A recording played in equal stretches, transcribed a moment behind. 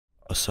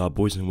Assalamu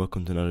boys and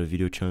welcome to another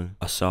video channel.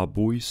 Assalamu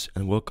boys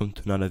and welcome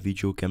to another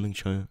video gambling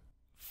channel.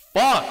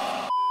 Fuck!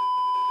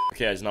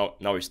 Okay guys, now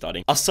we're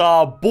starting.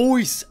 Assalamu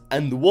boys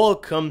and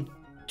welcome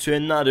to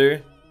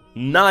another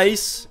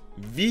nice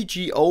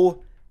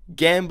VGO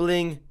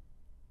gambling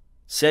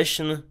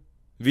session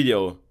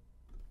video.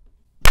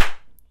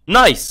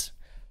 Nice!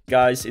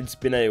 Guys, it's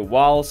been a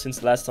while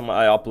since last time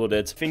I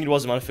uploaded. I think it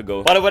was a month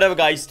ago. But whatever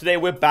guys, today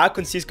we're back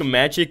on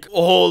Csgomagic.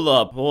 Hold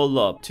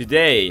up.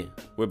 Today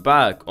we're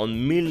back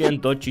on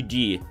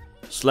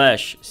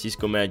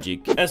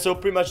million.gg/Csgomagic. And so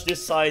pretty much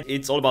this side,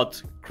 it's all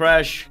about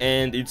Crash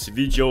and it's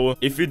VGO.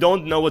 If you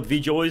don't know what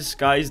VGO is,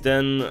 guys,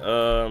 then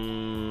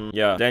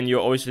yeah, then you're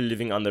obviously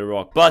living under a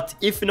rock. But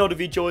if you know the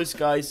VGO is,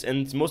 guys,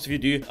 and most of you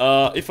do,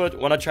 if you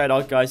wanna try it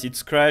out, guys,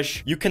 it's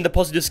Crash. You can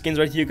deposit your skins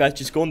right here, guys.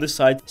 Just go on this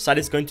site. Site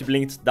is going to be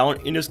linked down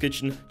in the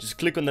description. Just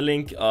click on the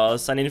link,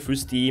 sign in through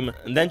Steam,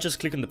 and then just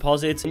click on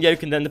deposit. And yeah, you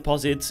can then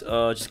deposit.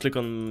 Just click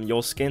on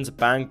your skins.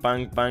 Bang,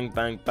 bang, bang,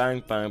 bang,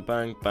 bang, bang,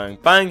 bang, bang,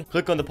 bang.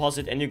 Click on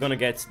deposit, and you're gonna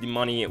get the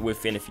money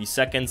within a few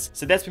seconds.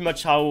 So that's pretty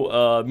much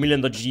how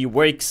million.gg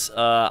works.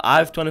 I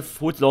have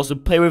 $240 to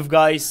play with,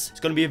 guys. It's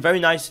gonna be very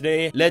nice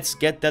today. Let's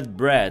get that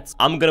bread.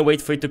 I'm gonna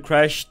wait for it to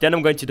crash, then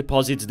I'm going to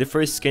deposit the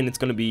first skin. It's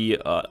gonna be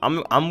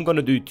I'm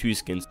gonna do 2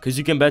 skins because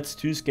you can bet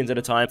 2 skins at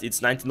a time. It's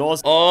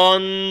 $19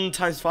 on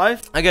times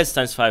 5. I guess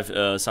times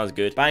 5 sounds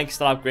good. Bank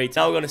start upgrade.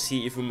 Now we're gonna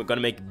see if we're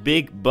gonna make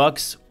big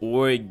bucks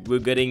or we're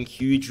getting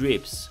huge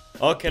rips.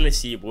 Okay, let's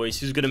see, boys,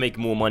 who's gonna make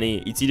more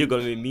money. It's either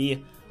gonna be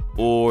me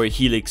or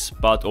Helix,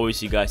 but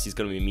obviously, guys, it's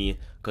gonna be me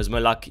because my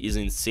luck is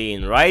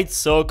insane, right?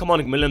 So come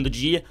on,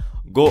 million.gg,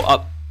 go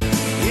up.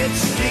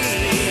 It's the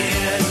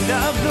end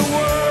of the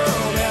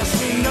world as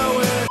we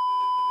know it.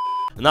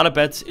 Another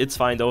bet, it's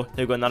fine though.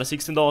 There we go, another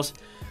 $16.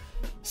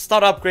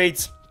 Start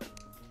upgrades.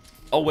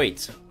 Oh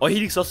wait, oh,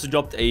 Helix also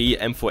dropped a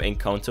M4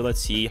 encounter. Let's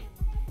see.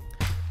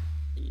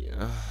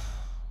 Yeah.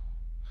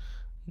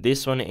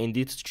 This one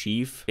indeed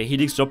cheap. Okay,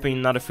 Helix dropping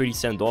another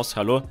 $37.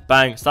 Hello,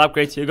 bang, start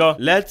upgrade. Here you go.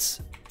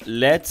 Let's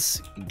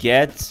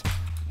get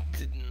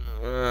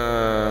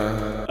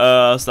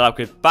start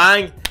upgrade.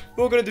 Bang.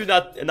 We're gonna do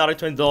that another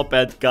 $20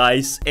 bet,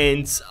 guys,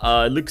 and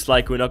looks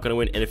like we're not gonna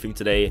win anything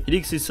today.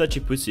 Helix is such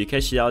a pussy.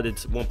 Cash it out at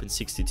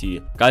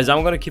 1.62. Guys,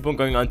 I'm gonna keep on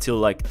going until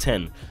like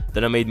 10.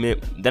 Then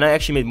I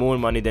actually made more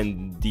money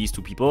than these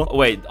 2 people. Oh,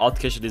 wait, alt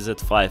cash it is at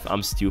 5.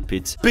 I'm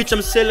stupid. Bitch,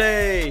 I'm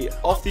silly.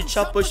 Off the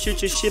chopper,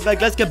 shoot your shit back.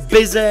 Let's get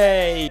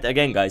busy.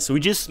 Again, guys, so we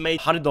just made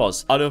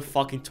 $100 out of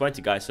fucking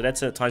 20, guys. So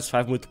that's a times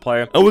 5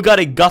 multiplier. And we got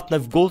a gut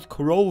knife gold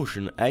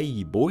corrosion.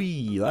 Hey, boy,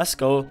 let's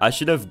go. I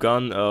should have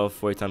gone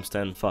for a times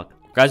 10. Fuck.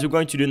 Guys, we're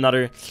going to do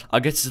another, I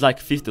guess it's like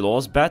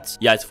 $50 bet.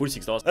 Yeah, it's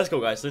 $46. Let's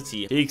go, guys. Let's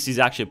see. Helix is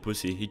actually a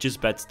pussy. He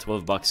just bet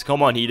 12 bucks.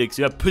 Come on, Helix.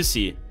 You're a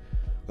pussy.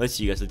 Let's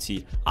see, guys. Let's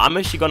see. I'm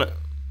actually gonna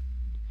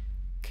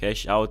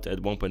cash out at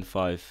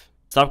 1.5.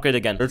 Start upgrade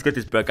again. Let's get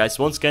this back, guys.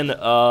 Once again,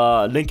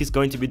 link is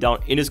going to be down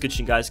in the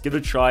description, guys. Give it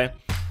a try.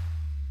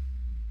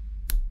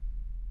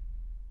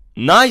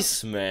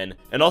 Nice, man.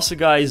 And also,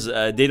 guys,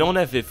 they don't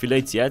have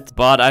affiliates yet,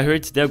 but I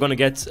heard they're gonna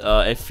get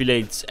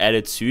affiliates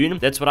added soon.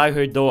 That's what I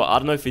heard, though. I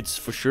don't know if it's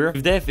for sure.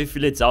 If they have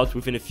affiliates out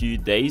within a few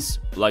days,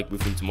 like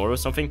within tomorrow or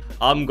something,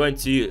 I'm going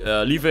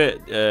to leave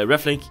a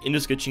ref link in the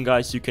description,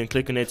 guys. You can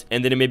click on it,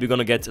 and then maybe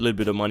gonna get a little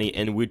bit of money,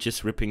 and we're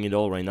just ripping it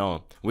all right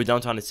now. We're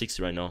down to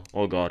 160 right now.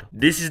 Oh god,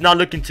 this is not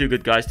looking too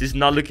good, guys. This is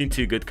not looking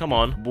too good. Come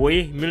on,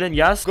 boy. Million,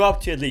 yes. Go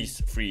up to at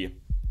least 3.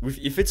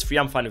 If it's free,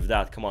 I'm fine with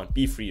that. Come on,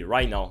 be free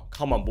right now.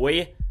 Come on,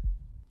 boy.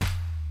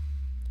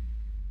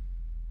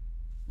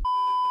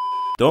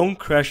 Don't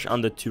crash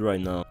under 2 right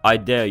now. I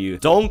dare you.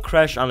 Don't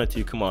crash under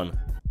 2. Come on.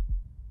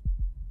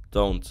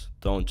 Don't.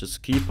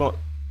 Just keep on.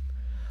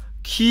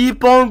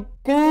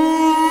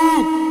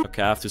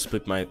 Okay, I have to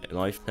split my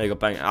life. There you go,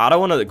 bang. I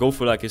don't want to go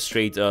for like a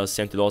straight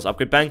 $70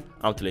 upgrade. Bang.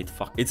 I'm too late.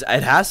 Fuck. It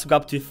has to go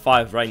up to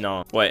 5 right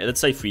now. Wait, let's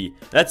say 3.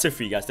 Let's say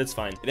 3, guys. That's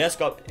fine. It has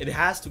to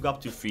go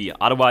up to 3.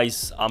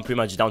 Otherwise, I'm pretty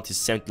much down to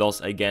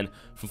 $70 again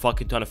from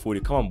fucking 240.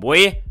 Come on,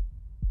 boy.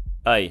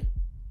 Hey.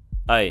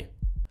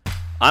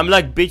 I'm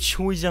like, bitch,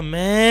 who is a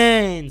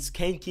man?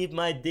 Can't keep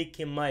my dick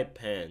in my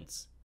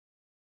pants.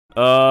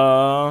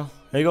 Here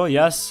you go.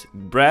 Yes,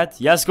 Brad.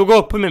 Yes,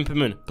 go. Put him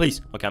in, please.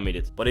 Okay, I made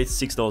it. But it's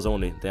 $6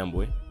 only. Damn,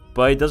 boy.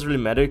 But it doesn't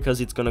really matter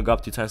because it's gonna go up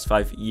to times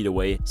 5 either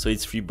way. So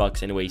it's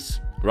 $3 anyways.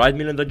 Right,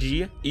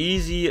 million.gg.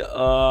 Easy.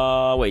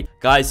 Wait,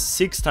 guys,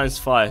 6 times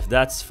 5.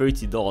 That's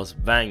 $30.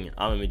 Bang.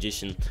 I'm a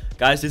magician.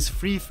 Guys, it's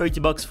free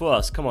 $30 for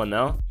us. Come on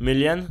now.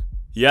 Million.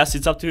 Yes,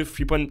 it's up to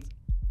 3.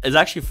 It's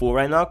actually 4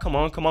 right now. Come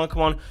on.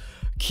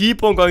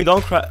 Keep on going,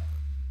 don't cry.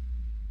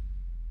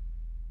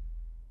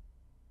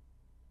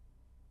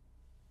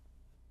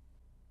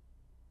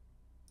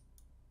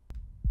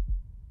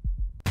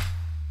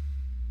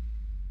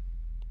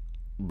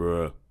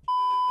 Bruh.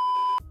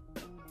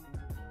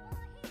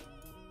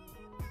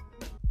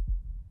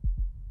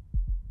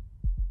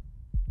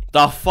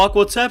 The fuck,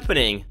 what's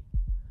happening?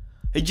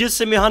 He just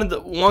sent me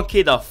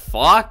 101k, the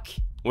fuck?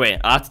 Wait,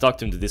 I have to talk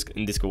to him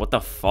in Discord. What the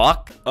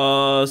fuck?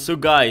 So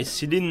guys,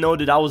 he didn't know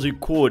that I was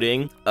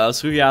recording.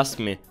 So he asked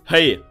me,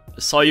 hey,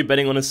 Saw you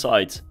betting on the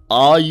site.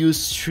 Are you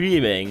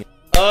streaming?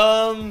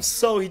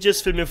 So he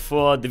just filmed me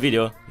for the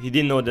video. He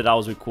didn't know that I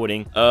was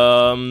recording.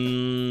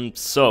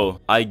 So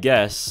I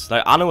guess,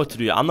 like, I don't know what to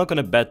do. I'm not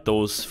gonna bet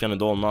those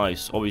 $300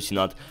 knives. Obviously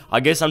not. I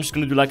guess I'm just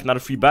gonna do like another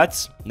 3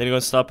 bets. Then we're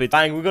gonna stop it.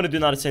 Bang, we're gonna do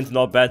another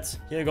 $10 bet.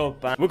 Here you go,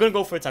 bang. We're gonna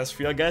go for it times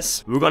 3, I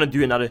guess. We're gonna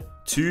do another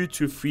 2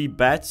 to 3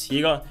 bets. Here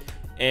you go.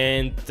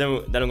 And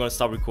then I'm gonna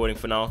stop recording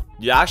for now.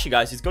 Yeah, actually,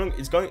 guys, it's gonna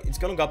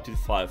go up to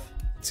 5.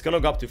 It's gonna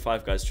go up to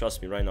 5, guys.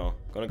 Trust me, right now.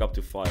 Gonna go up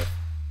to 5.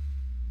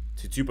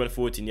 To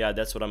 2.14. Yeah,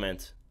 that's what I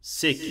meant.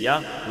 Sick,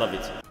 yeah? Love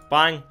it.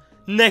 Bang.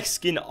 Next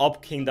skin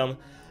up, Kingdom.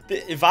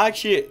 If I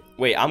actually...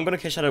 Wait, I'm gonna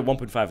cash out at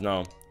 1.5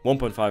 now.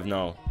 1.5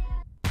 now.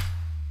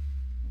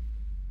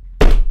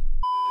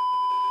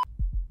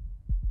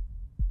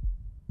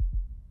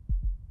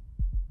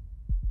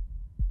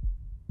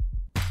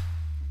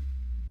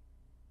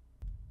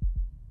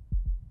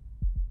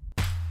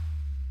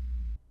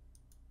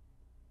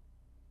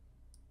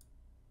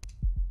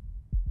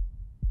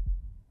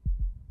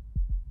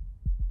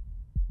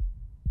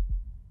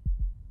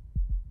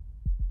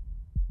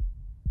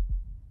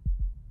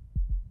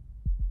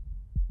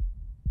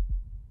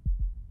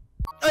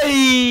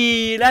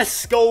 Hey,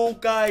 let's go,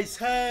 guys.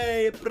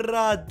 Hey,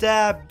 brah,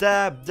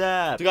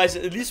 dab. So, guys,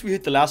 at least we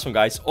hit the last one,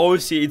 guys.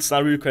 Obviously, it's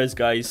not really crazy,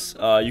 guys.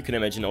 You can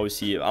imagine,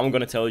 obviously, I'm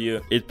gonna tell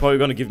you, it's probably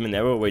gonna give me an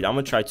error. Wait, I'm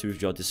gonna try to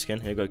withdraw this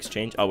skin. Here you go,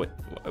 exchange. Oh, wait,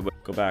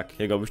 go back.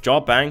 Here you go, withdraw,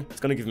 bang. It's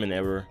gonna give me an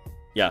error.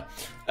 Yeah.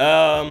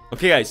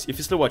 Okay, guys, if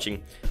you're still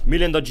watching,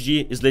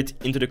 million.gg is lit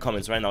into the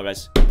comments right now,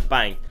 guys.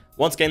 Bang.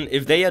 Once again,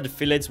 if they add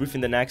affiliates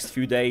within the next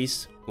few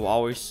days or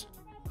hours,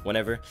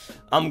 whenever,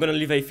 I'm gonna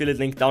leave a affiliate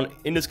link down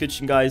in the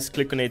description, guys.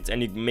 Click on it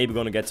and you're maybe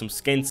gonna get some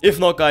skins. If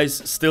not, guys,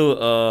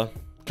 still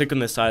click on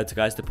the site,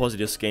 guys, deposit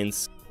your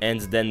skins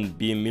and then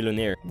be a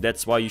millionaire.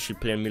 That's why you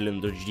should play on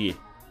million.gg,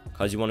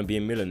 because you want to be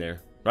a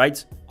millionaire,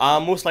 right?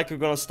 Most likely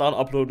gonna start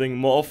uploading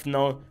more often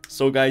now,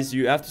 so guys,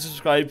 you have to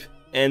subscribe.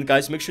 And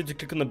guys, make sure to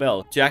click on the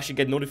bell to actually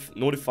get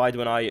notified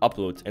when I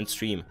upload and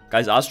stream.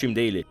 Guys, I stream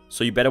daily,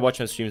 so you better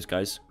watch my streams,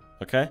 guys.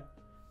 Okay,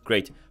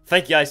 great.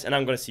 Thank you, guys, and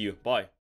I'm gonna see you. Bye.